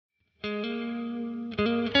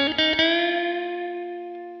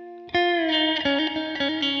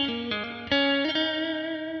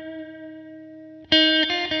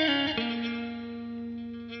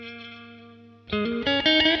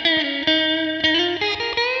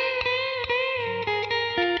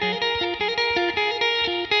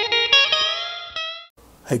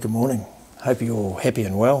Hey, good morning. Hope you're all happy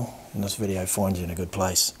and well, and this video finds you in a good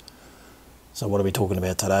place. So what are we talking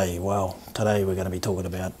about today? Well, today we're going to be talking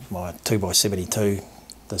about my 2x72,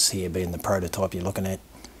 this here being the prototype you're looking at.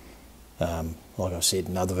 Like I've said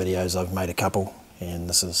in other videos, I've made a couple, and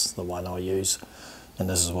this is the one I use, and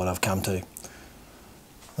this is what I've come to.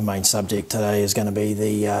 The main subject today is going to be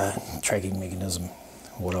the tracking mechanism,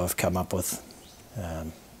 what I've come up with a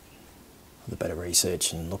bit of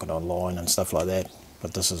research and looking online and stuff like that.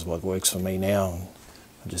 But this is what works for me now, and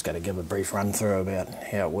I'm just going to give a brief run through about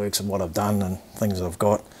how it works and what I've done and things I've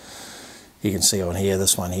got. You can see on here,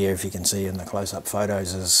 this one here, if you can see in the close-up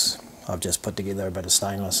photos, is I've just put together a bit of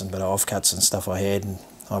stainless and a bit of offcuts and stuff I had, and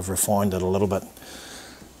I've refined it a little bit.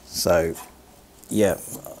 So yeah,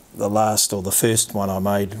 the first one I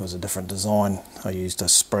made was a different design. I used a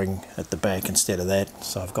spring at the back instead of that,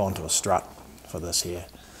 so I've gone to a strut for this here.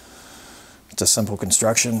 It's a simple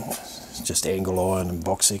construction, it's just angle iron and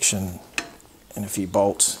box section and a few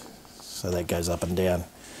bolts, so that goes up and down.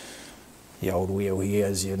 The old wheel here,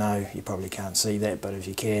 as you know, you probably can't see that, but if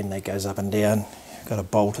you can, that goes up and down. Got a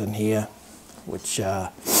bolt in here which,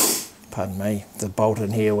 pardon me, the bolt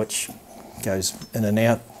in here which goes in and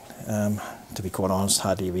out. To be quite honest,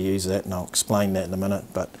 hardly ever use that, and I'll explain that in a minute.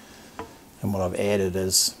 And what I've added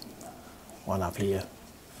is one up here,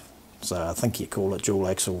 so I think you call it dual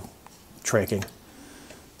axle tracking.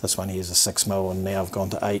 This one here is a 6mm, and now I've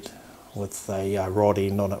gone to 8 with a rod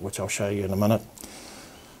end on it, which I'll show you in a minute.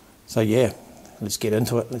 So yeah, let's get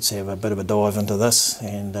into it. Let's have a bit of a dive into this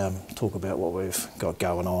and talk about what we've got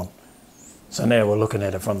going on. So now we're looking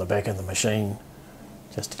at it from the back of the machine,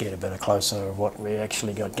 just to get a bit closer of what we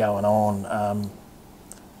actually got going on.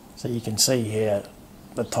 So you can see here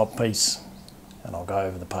the top piece, and I'll go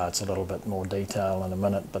over the parts a little bit more detail in a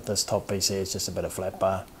minute, but this top piece here is just a bit of flat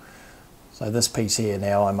bar. So this piece here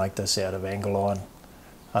now, I make this out of angle iron.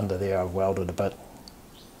 Under there I've welded a bit,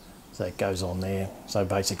 so it goes on there. So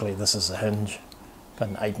basically this is a hinge, got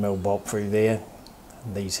an 8mm bolt through there,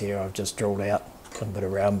 and these here I've just drilled out, put a bit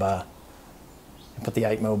of round bar, and put the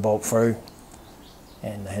 8mm bolt through,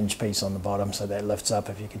 and the hinge piece on the bottom, so that lifts up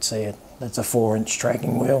if you could see it. That's a 4-inch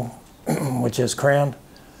tracking wheel, which is crowned,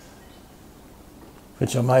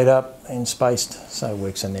 which I made up and spaced, so it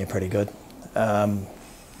works in there pretty good.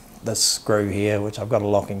 This screw here, which I've got a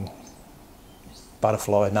locking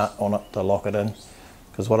butterfly nut on it to lock it in,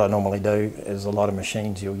 because what I normally do is a lot of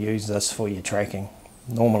machines you'll use this for your tracking.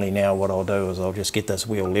 Normally now what I'll do is I'll just get this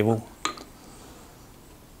wheel level.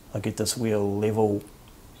 I'll get this wheel level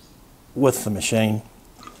with the machine,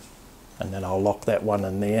 and then I'll lock that one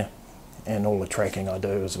in there, and all the tracking I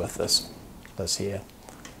do is with this here.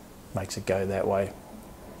 Makes it go that way.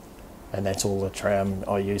 And that's all the tram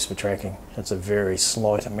I use for tracking. It's a very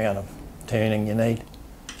slight amount of turning you need,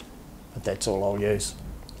 but that's all I'll use.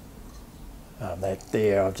 That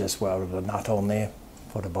there, I've just welded a nut on there,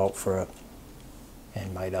 put a bolt through it,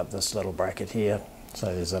 and made up this little bracket here. So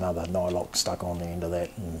there's another nylock stuck on the end of that,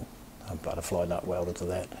 and a butterfly nut welded to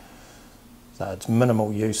that. So it's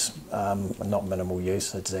minimal use, not minimal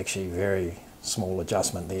use, it's actually very small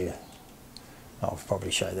adjustment there. I'll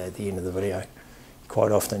probably show that at the end of the video.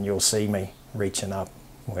 Quite often you'll see me reaching up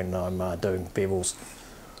when I'm doing bevels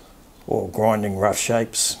or grinding rough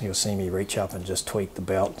shapes. You'll see me reach up and just tweak the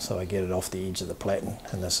belt so I get it off the edge of the platen,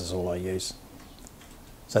 and this is all I use.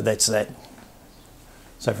 So that's that.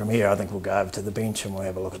 So from here I think we'll go over to the bench and we'll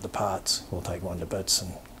have a look at the parts. We'll take one to bits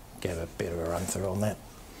and give a bit of a run through on that.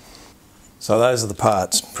 So those are the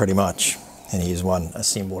parts pretty much, and here's one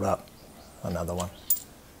assembled up, another one.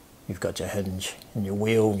 You've got your hinge and your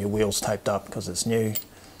wheel's taped up because it's new.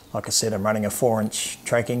 Like I said, I'm running a 4-inch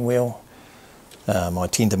tracking wheel. I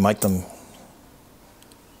tend to make them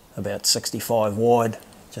about 65 wide,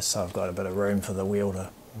 just so I've got a bit of room for the wheel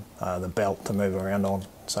to, the belt to move around on,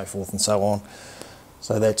 so forth and so on.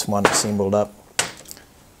 So that's one assembled up.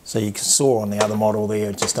 So you saw on the other model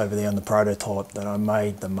there, just over there on the prototype, that I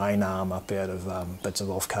made the main arm up out of bits of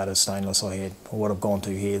off-cutter stainless I had. What I've gone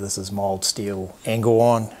to here, this is mild steel angle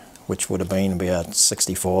iron, which would have been about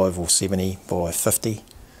 65 or 70 by 50.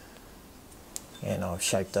 And I've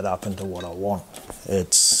shaped it up into what I want.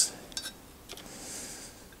 It's,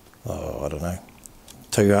 I don't know,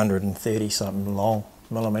 230 something long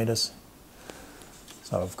millimeters.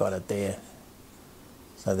 So I've got it there.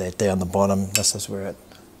 So that down the bottom, this is where it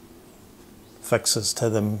fixes to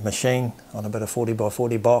the machine on a bit of 40 by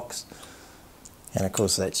 40 box. And of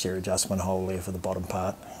course that's your adjustment hole there for the bottom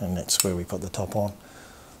part, and that's where we put the top on.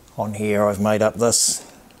 On here I've made up this,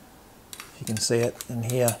 if you can see it in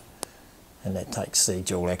here, and that takes the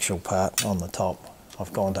dual axle part on the top.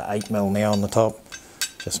 I've gone to 8mm now on the top,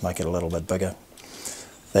 just make it a little bit bigger.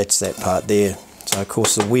 that's that part there. So of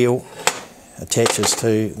course the wheel attaches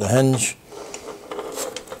to the hinge,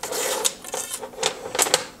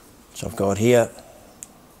 which I've got here.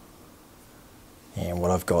 And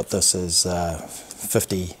what I've got, this is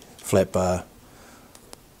 50 flat bar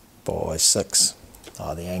by 6.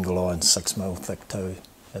 The angle iron's 6mm thick too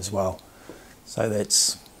as well. So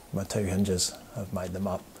that's my two hinges. I've made them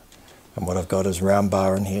up. And what I've got is round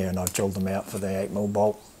bar in here, and I've drilled them out for the 8mm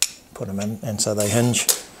bolt, put them in, and so they hinge.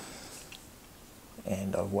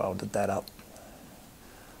 And I've welded that up.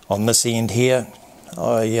 On this end here,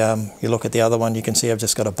 you look at the other one, you can see I've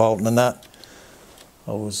just got a bolt and a nut.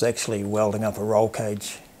 I was actually welding up a roll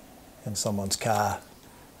cage in someone's car,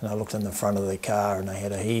 and I looked in the front of their car and they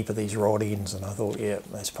had a heap of these rod ends, and I thought, yeah,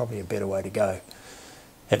 that's probably a better way to go.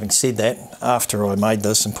 Having said that, after I made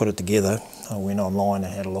this and put it together, I went online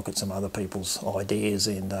and had a look at some other people's ideas,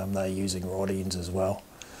 and they're using rod ends as well.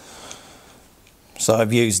 So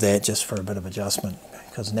I've used that just for a bit of adjustment,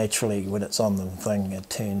 because naturally when it's on the thing it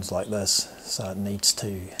turns like this, so it needs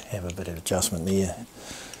to have a bit of adjustment there.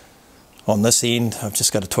 On this end I've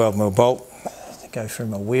just got a 12mm bolt to go through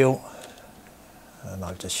my wheel, and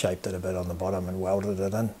I've just shaped it a bit on the bottom and welded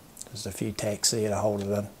it in. There's a few tacks there to hold it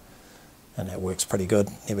in, and that works pretty good.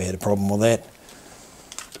 Never had a problem with that.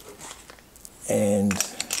 And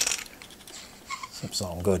so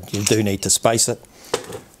I'm good. You do need to space it.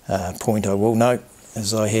 Point I will note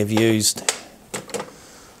is I have used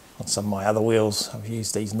on some of my other wheels, I've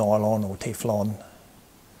used these nylon or Teflon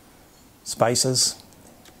spacers.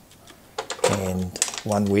 And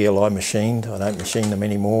one wheel I machined, I don't machine them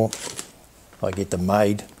anymore. I get them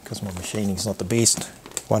made because my machining's not the best.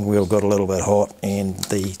 One wheel got a little bit hot and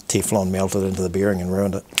the Teflon melted into the bearing and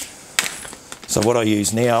ruined it. So what I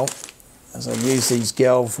use now is I use these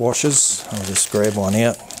galv washers. I'll just grab one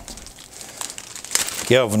out.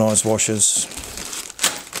 Galvanised washers,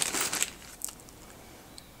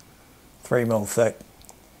 3mm thick,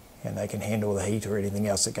 and they can handle the heat or anything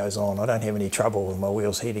else that goes on. I don't have any trouble with my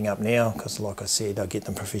wheels heating up now because, like I said, I get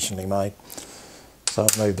them professionally made. So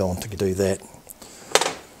I've moved on to do that.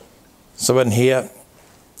 So in here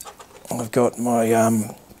I've got my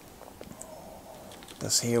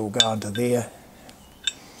this here will go into there.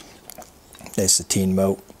 That's the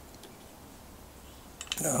 10mm.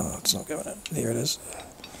 Oh, it's not going in. There it is.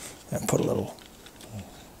 And put a little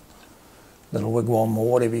wigwam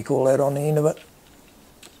or whatever you call that on the end of it.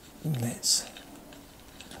 And that's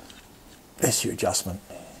your adjustment.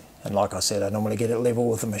 And like I said, I normally get it level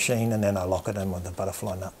with the machine and then I lock it in with the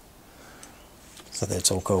butterfly nut. So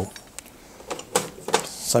that's all cool.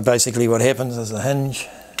 So basically what happens is the hinge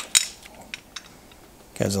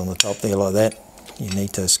goes on the top there like that. You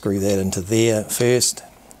need to screw that into there first.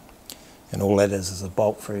 And all that is a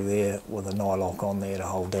bolt through there with a nylock on there to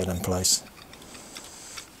hold that in place.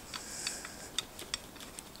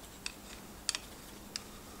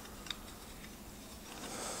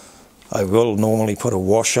 I will normally put a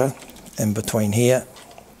washer in between here,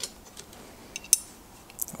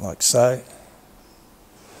 like so.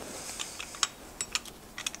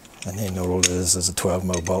 And then all it is a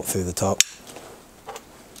 12mm bolt through the top.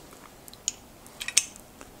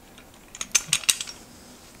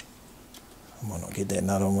 I might not get that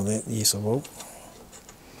nut on with that. Yes, I will.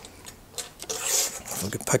 If I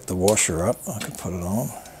could pick the washer up, I could put it on.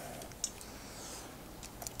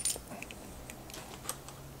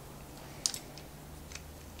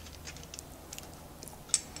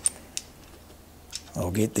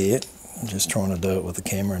 I'll get there. I'm just trying to do it with the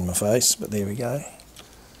camera in my face, but there we go.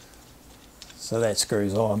 So that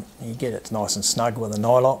screws on. You get it nice and snug with a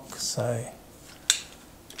nylock. So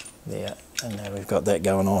there, and now we've got that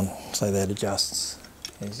going on. So that adjusts,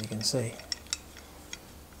 as you can see.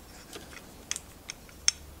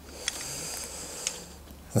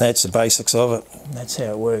 And that's the basics of it. That's how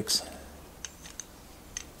it works.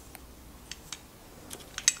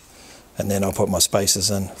 And then I'll put my spacers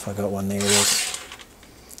in. If I got one there, it is.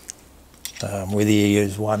 Whether you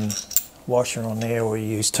use one washer on there or you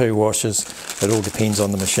use two washers, it all depends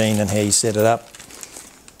on the machine and how you set it up.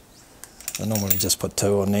 I normally just put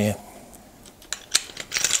two on there,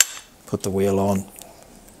 put the wheel on,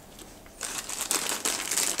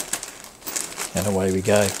 and away we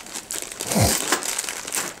go.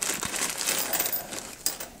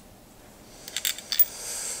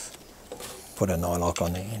 Put a nylock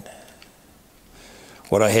on the end.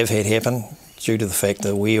 What I have had happen, due to the fact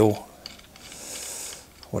the wheel,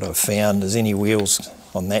 what I've found is any wheels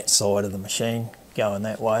on that side of the machine going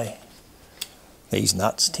that way, these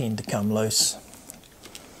nuts tend to come loose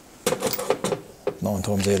 9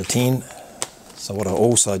 times out of 10. So what I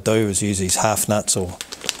also do is use these half nuts or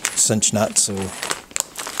cinch nuts or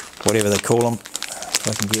whatever they call them. If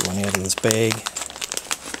I can get one out of this bag.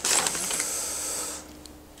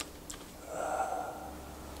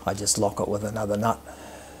 I just lock it with another nut.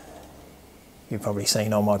 You've probably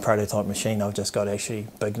seen on my prototype machine I've just got actually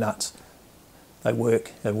big nuts. They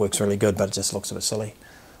work, it works really good, but it just looks a bit silly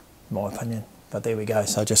in my opinion. But there we go,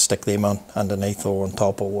 so just stick them on underneath or on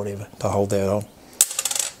top or whatever to hold that on.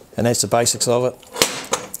 And that's the basics of it.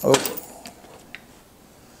 Oh,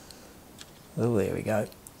 there we go.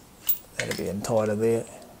 That'll be in tighter there.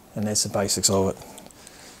 And that's the basics of it.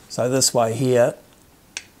 So this way here,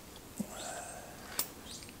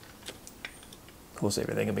 of course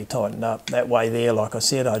everything will be tightened up. That way there, like I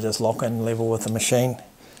said, I just lock in level with the machine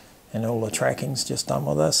and all the tracking's just done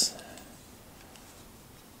with this.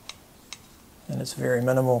 And it's very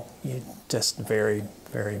minimal, just very,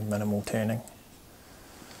 very minimal turning.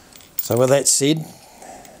 So with that said,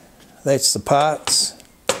 that's the parts.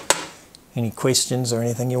 Any questions or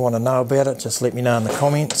anything you want to know about it, just let me know in the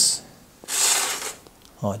comments.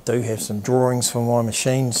 I do have some drawings for my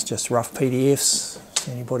machines, just rough PDFs. If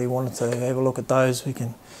anybody wanted to have a look at those, we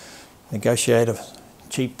can negotiate a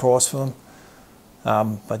cheap price for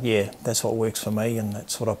them. But yeah, that's what works for me and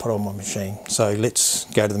that's what I put on my machine. So let's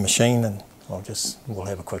go to the machine and we'll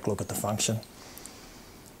have a quick look at the function.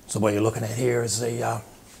 So what you're looking at here is the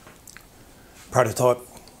prototype.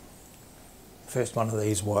 First one of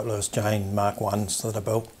these Wyatt Louis Jane Mark 1s that I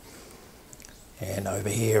built. And over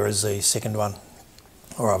here is the second one,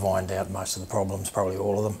 where I've ironed out most of the problems, probably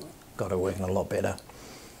all of them. Got it working a lot better.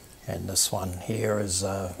 And this one here is,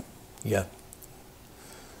 yeah,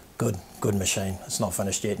 good machine. It's not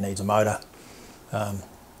finished yet, needs a motor.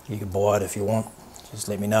 You can buy it if you want, just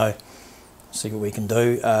let me know, see what we can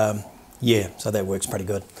do. Yeah, so that works pretty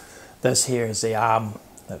good. This here is the arm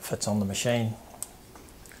that fits on the machine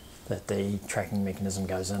that the tracking mechanism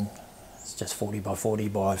goes in. It's just 40 by 40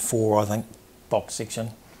 by 4, I think, box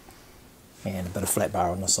section, and a bit of flat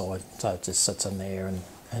bar on the side, so it just sits in there and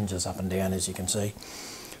hinges up and down, as you can see.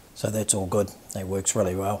 So that's all good, it works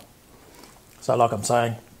really well. So like I'm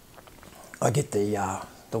saying, I get the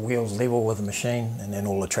wheels level with the machine, and then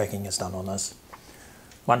all the tracking is done on this.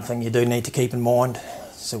 One thing you do need to keep in mind,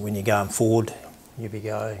 so when you're going forward, you'll be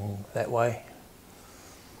going that way.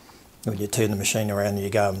 When you turn the machine around and you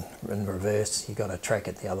go in reverse, you've got to track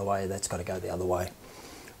it the other way, that's got to go the other way.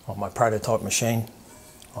 On my prototype machine,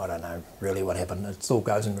 I don't know really what happened, it still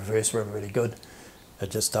goes in reverse really good, it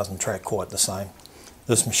just doesn't track quite the same.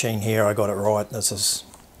 This machine here, I got it right. This is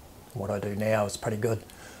what I do now, it's pretty good.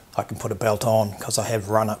 I can put a belt on because I have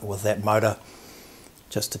run it with that motor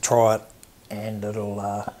just to try it, and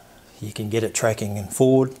it'll you can get it tracking in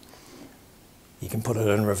forward, you can put it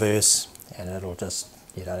in reverse, and it'll just,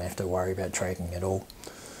 you don't have to worry about tracking at all.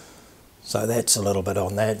 So that's a little bit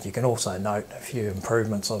on that. You can also note a few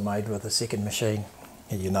improvements I made with the second machine.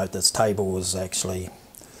 And you note this table was actually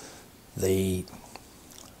the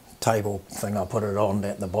table thing I put it on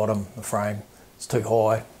at the bottom, the frame. It's too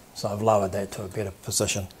high, so I've lowered that to a better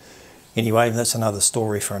position. Anyway, that's another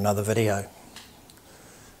story for another video.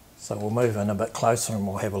 So we'll move in a bit closer and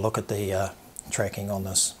we'll have a look at the tracking on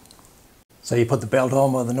this. So you put the belt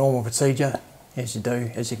on with the normal procedure, as you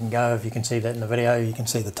do, as you can go. If you can see that in the video, you can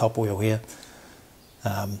see the top wheel here.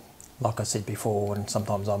 Like I said before, and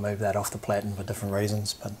sometimes I move that off the platen for different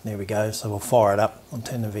reasons, but there we go. So we'll fire it up. I'll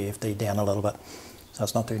turn the VFD down a little bit so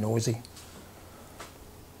it's not too noisy.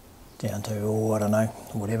 Down to, oh, I don't know,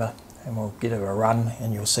 whatever. And we'll get it a run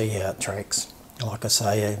and you'll see how it tracks. Like I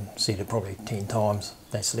say, I've said it probably 10 times,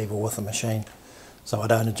 that's level with the machine. So I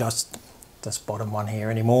don't adjust this bottom one here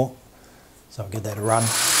anymore. So I'll give that a run. You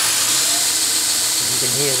can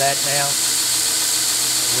hear that now.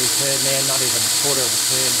 We turn there, not even a quarter of a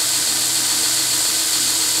turn.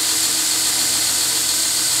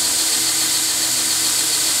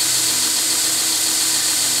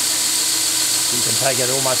 You can take it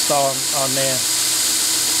almost on there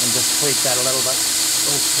and just tweak that a little bit.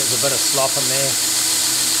 Oh, there's a bit of slop in there,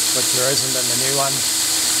 which there isn't in the new one.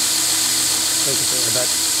 Tweak it there a bit.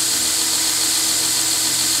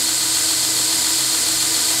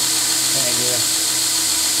 And yeah,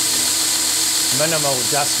 minimal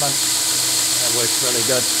adjustment, that works really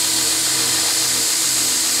good.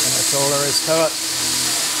 And that's all there is to it.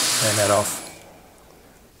 Turn that off.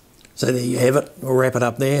 So there you have it, we'll wrap it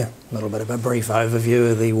up there. A little bit of a brief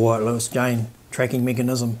overview of the Wyatt Louis Jane tracking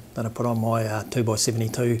mechanism that I put on my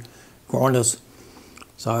 2x72 grinders.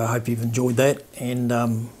 So I hope you've enjoyed that, and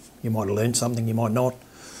you might have learned something, you might not.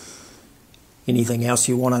 Anything else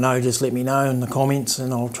you want to know, just let me know in the comments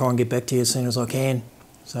and I'll try and get back to you as soon as I can.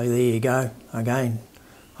 So there you go. Again,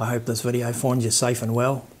 I hope this video finds you safe and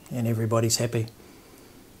well and everybody's happy.